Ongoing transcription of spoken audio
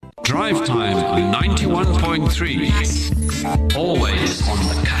Drive Time 91.3. Always on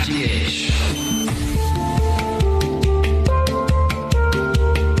the cutting edge.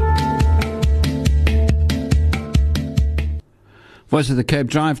 Voice of the Cape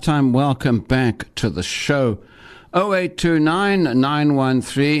Drive Time, welcome back to the show. 0829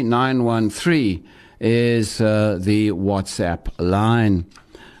 913 913 is the WhatsApp line.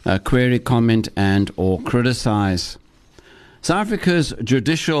 Query, comment and or criticize. South Africa's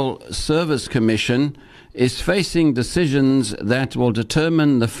Judicial Service Commission is facing decisions that will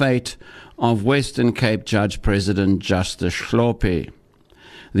determine the fate of Western Cape Judge President Justice Hlophe.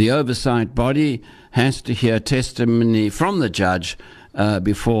 The oversight body has to hear testimony from the judge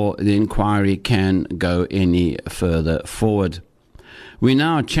before the inquiry can go any further forward. We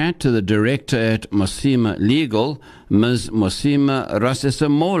now chat to the director at Mosima Legal, Ms. Mosima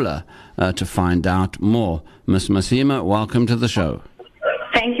Rasesemola, to find out more. Ms. Mosima, welcome to the show.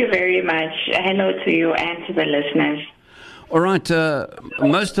 Thank you very much. Hello to you and to the listeners. All right,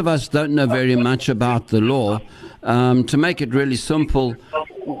 most of us don't know very much about the law. To make it really simple,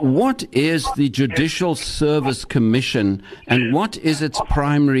 what is the Judicial Service Commission and what is its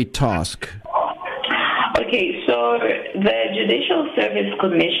primary task? Okay, so the Judicial Service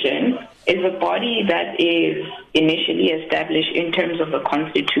Commission is a body that is initially established in terms of the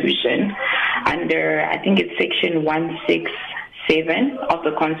Constitution under, I think it's Section 167 of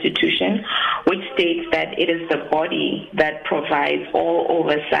the Constitution, which states that it is the body that provides all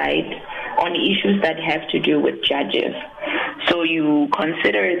oversight on issues that have to do with judges. So you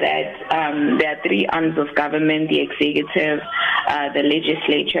consider that there are three arms of government: the executive, the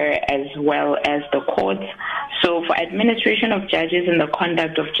legislature, as well as the courts. So for administration of judges and the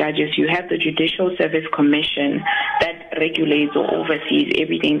conduct of judges, you have the Judicial Service Commission that regulates or oversees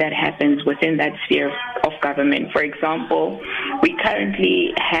everything that happens within that sphere of government. For example, we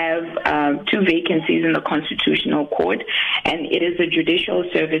currently have 2 vacancies in the Constitutional Court, and it is the Judicial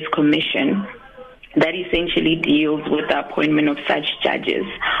Service Commission that essentially deals with the appointment of such judges.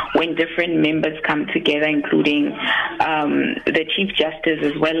 When different members come together, including the Chief Justice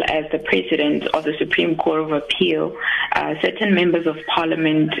as well as the President of the Supreme Court of Appeal, certain members of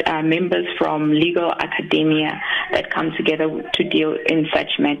Parliament, members from legal academia that come together to deal in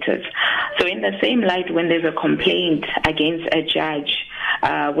such matters. So in the same light, when there's a complaint against a judge,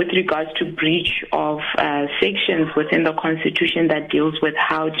 with regards to breach of sections within the Constitution that deals with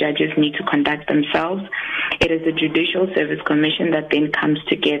how judges need to conduct themselves, it is the Judicial Service Commission that then comes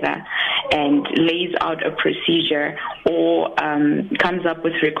together and lays out a procedure or comes up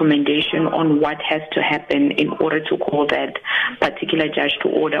with recommendation on what has to happen in order to call that particular judge to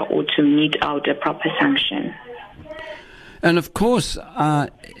order or to mete out a proper sanction. And of course,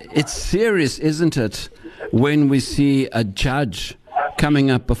 it's serious, isn't it, when we see a judge coming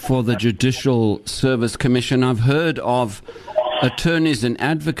up before the Judicial Service Commission. I've heard of attorneys and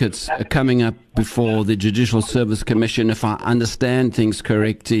advocates coming up before the Judicial Service Commission, if I understand things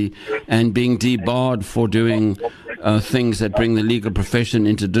correctly, and being debarred for doing things that bring the legal profession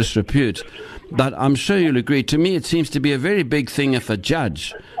into disrepute. But I'm sure you'll agree, to me it seems to be a very big thing if a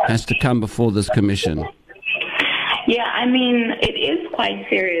judge has to come before this commission. Yeah, I mean, it is quite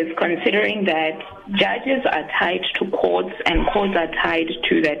serious considering that judges are tied to courts and courts are tied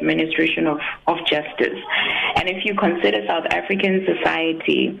to the administration of justice. And if you consider South African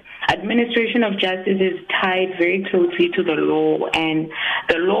society, administration of justice is tied very closely to the law, and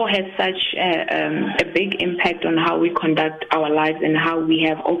the law has such a big impact on how we conduct our lives and how we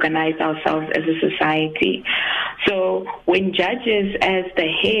have organized ourselves as a society. So when judges, as the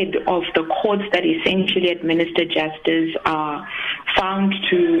head of the courts that essentially administer justice, are found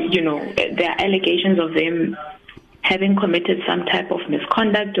to, there are allegations of them having committed some type of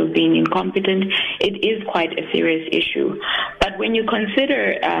misconduct or being incompetent, it is quite a serious issue. But when you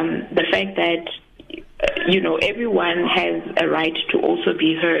consider the fact that everyone has a right to also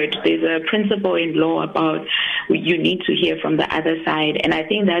be heard. There's a principle in law about you need to hear from the other side, and I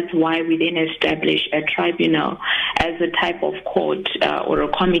think that's why we then establish a tribunal as a type of court or a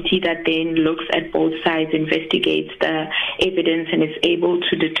committee that then looks at both sides, investigates the evidence, and is able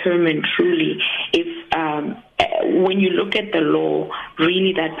to determine truly if when you look at the law,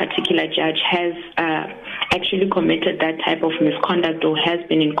 really that particular judge has actually committed that type of misconduct or has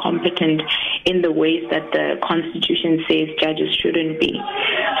been incompetent in the ways that the Constitution says judges shouldn't be.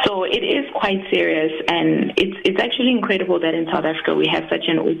 So it is quite serious, and it's actually incredible that in South Africa we have such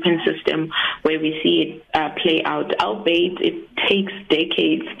an open system where we see it play out, albeit it takes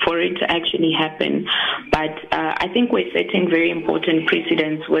decades for it to actually happen. But I think we're setting very important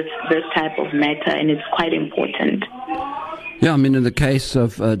precedents with this type of matter, and it's quite important. Yeah, I mean, in the case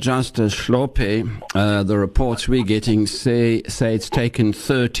of Justice Hlophe, the reports we're getting say it's taken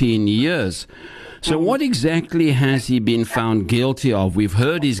 13 years. So what exactly has he been found guilty of? We've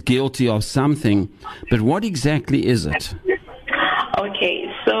heard he's guilty of something, but what exactly is it?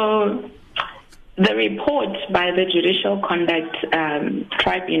 Okay, so the report by the Judicial Conduct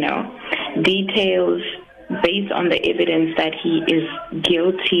Tribunal details, based on the evidence, that he is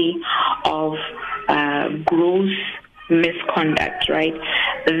guilty of gross misconduct, right?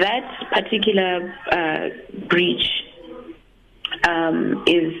 That particular breach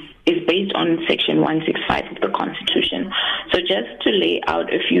is based on Section 165 of the Constitution. So just to lay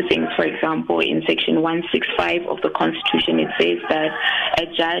out a few things, for example, in Section 165 of the Constitution, it says that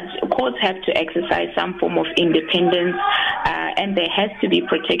courts have to exercise some form of independence, and there has to be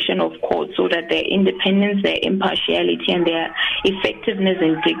protection of courts so that their independence, their impartiality, and their effectiveness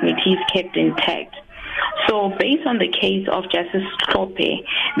and dignity is kept intact. So based on the case of Justice Hlophe,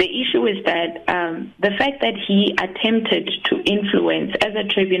 the issue is that the fact that he attempted to influence, as a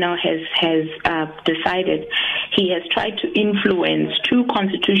tribunal has decided, he has tried to influence two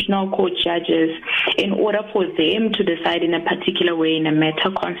constitutional court judges in order for them to decide in a particular way in a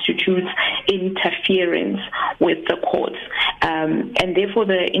matter constitutes interference with the courts. And therefore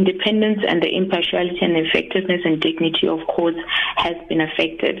the independence and the impartiality and effectiveness and dignity of courts has been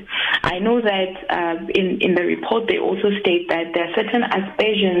affected. I know that in the report they also state that there are certain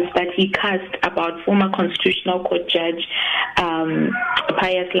aspersions that he cast about former Constitutional Court Judge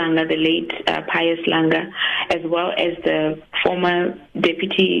Pius Langa, the late Pius Langa, as well as the former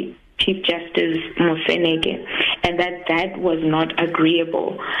Deputy Chief Justice Moseneke, and that was not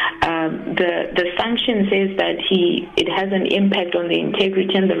agreeable. The sanction says that it has an impact on the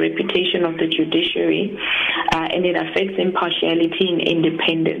integrity and the reputation of the judiciary, and it affects impartiality and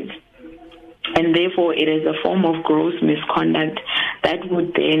independence. And therefore, it is a form of gross misconduct that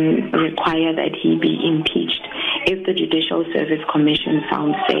would then require that he be impeached if the Judicial Service Commission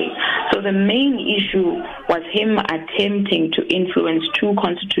found safe. So the main issue was him attempting to influence two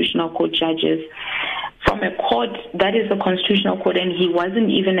constitutional court judges from a court that is a constitutional court, and he wasn't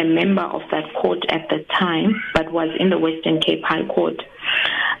even a member of that court at the time, but was in the Western Cape High Court,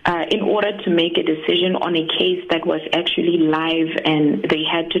 in order to make a decision on a case that was actually live and they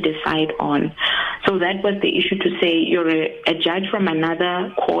had to decide on. So that was the issue, to say you're a judge from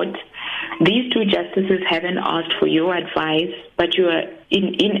another court. These two justices haven't asked for your advice, but you are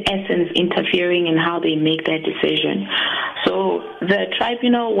in essence interfering in how they make their decision. So the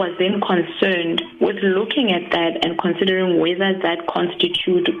tribunal was then concerned with looking at that and considering whether that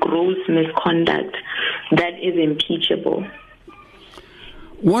constitutes gross misconduct that is impeachable.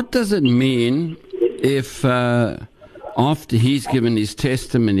 What does it mean if after he's given his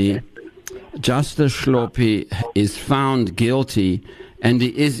testimony, Justice Hlophe is found guilty and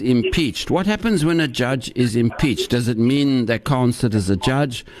he is impeached? What happens when a judge is impeached? Does it mean they can't sit as a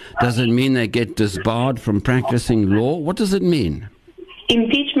judge? Does it mean they get disbarred from practicing law? What does it mean?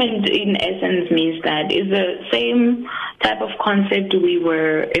 Impeachment, in essence, means that is the same type of concept we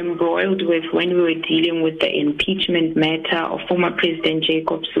were embroiled with when we were dealing with the impeachment matter of former President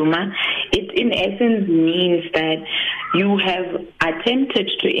Jacob Zuma. It, in essence, means that you have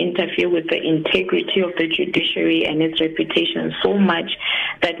attempted to interfere with the integrity of the judiciary and its reputation so much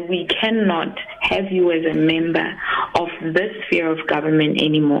that we cannot have you as a member of this sphere of government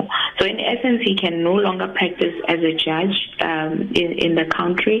anymore. So in essence, he can no longer practice as a judge in the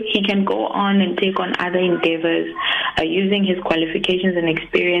country. He can go on and take on other endeavors using his qualifications and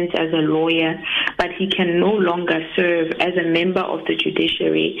experience as a lawyer, but he can no longer serve as a member of the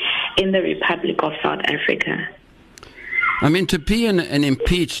judiciary in the Republic of South Africa. I mean, to be an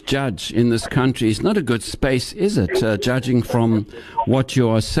impeached judge in this country is not a good space, is it, judging from what you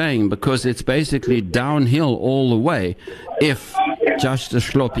are saying, because it's basically downhill all the way if Justice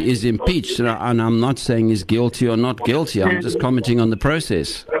Hlophe is impeached. And I'm not saying he's guilty or not guilty. I'm just commenting on the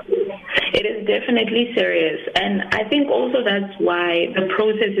process. It is definitely serious, and I think also that's why the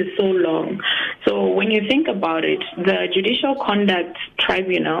process is so long. So when you think about it, the Judicial Conduct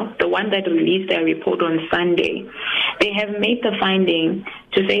Tribunal, the one that released their report on Sunday, they have made the finding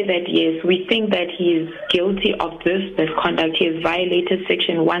to say that, yes, we think that he is guilty of this misconduct. He has violated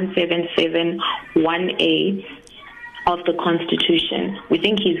Section 1771A of the Constitution. We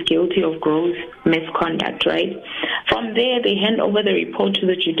think he's guilty of gross misconduct, right? From there, they hand over the report to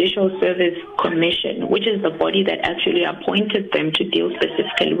the Judicial Service Commission, which is the body that actually appointed them to deal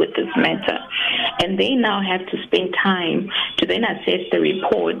specifically with this matter. And they now have to spend time to then assess the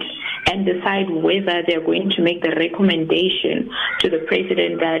report and decide whether they're going to make the recommendation to the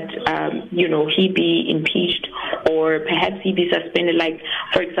president that, he be impeached or perhaps he be suspended. Like,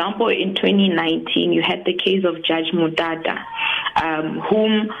 for example, in 2019, you had the case of Judge Mudada,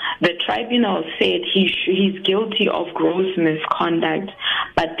 whom the tribunal said he's guilty of gross misconduct.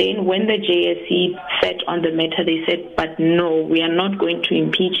 But then when the JSC sat on the matter, they said, but no, we are not going to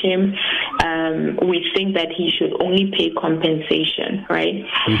impeach him. We think that he should only pay compensation, right?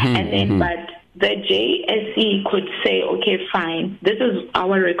 And then, but the JSC could say, okay, fine, this is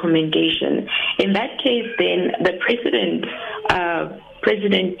our recommendation. In that case, then the President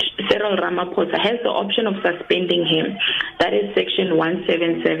Cyril Ramaphosa has the option of suspending him. That is Section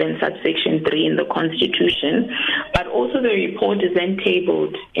 177, subsection 3 in the Constitution. But also the report is then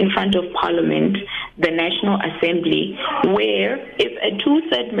tabled in front of Parliament, the National Assembly, where if a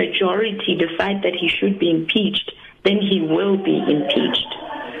two-third majority decide that he should be impeached, then he will be impeached.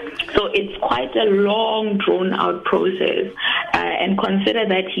 So it's quite a long, drawn-out process. And consider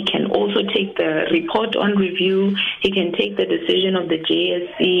that he can also take the report on review. He can take the decision of the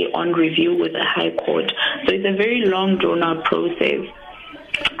JSC on review with the High Court. So it's a very long, drawn-out process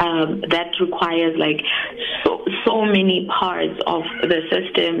that requires so many parts of the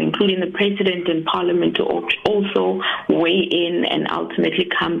system, including the president and parliament, to also weigh in and ultimately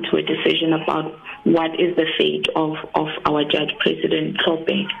come to a decision about what is the fate of our Judge President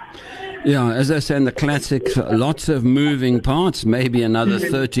Hlophe. Yeah, as I say in the classics, lots of moving parts, maybe another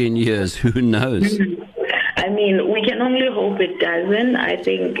 13 years, who knows? I mean, we can only hope it doesn't. I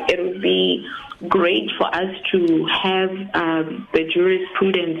think it would be great for us to have the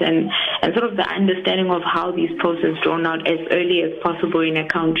jurisprudence and sort of the understanding of how these processes drawn out as early as possible in a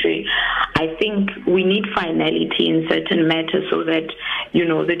country. I think we need finality in certain matters so that,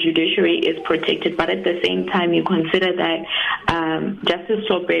 the judiciary is protected. But at the same time, you consider that Justice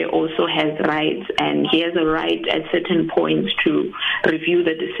Hlophe also has rights, and he has a right at certain points to review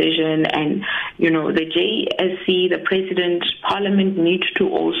the decision. And, the JSC, the President, Parliament needs to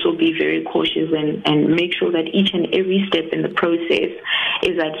also be very cautious and make sure that each and every step in the process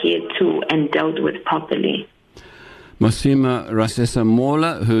is adhered to and dealt with properly. Mosima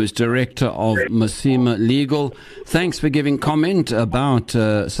Rasesemola, who's director of Mosima Legal, thanks for giving comment about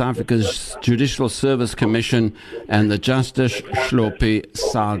South Africa's Judicial Service Commission and the Justice Hlophe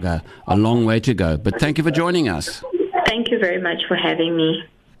saga. A long way to go, but thank you for joining us. Thank you very much for having me.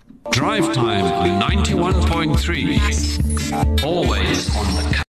 Drive Time 91.3. Always on the